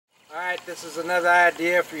Alright, this is another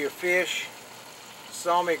idea for your fish. You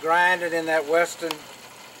saw me grind it in that Weston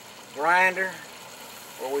grinder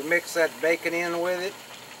where we mix that bacon in with it.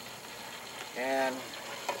 And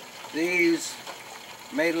these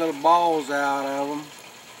made little balls out of them.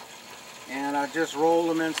 And I just rolled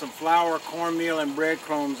them in some flour, cornmeal, and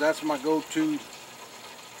breadcrumbs. That's my go-to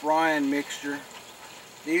frying mixture.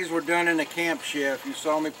 These were done in the Camp Chef. You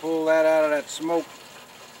saw me pull that out of that smoke.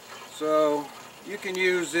 So you can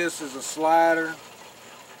use this as a slider.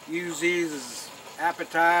 Use these as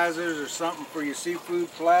appetizers or something for your seafood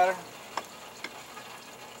platter.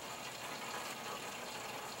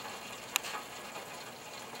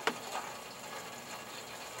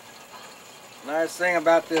 Nice thing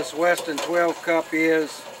about this Weston 12 cup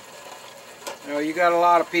is, you got a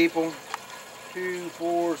lot of people, 2,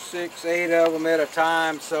 4, 6, 8 of them at a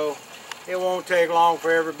time, so it won't take long for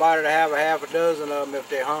everybody to have a half a dozen of them if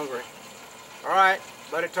they're hungry. Alright,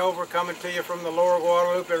 Buddy Topher coming to you from the Lower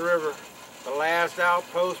Guadalupe River, the last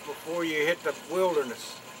outpost before you hit the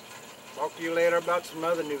wilderness. Talk to you later about some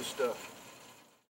other new stuff.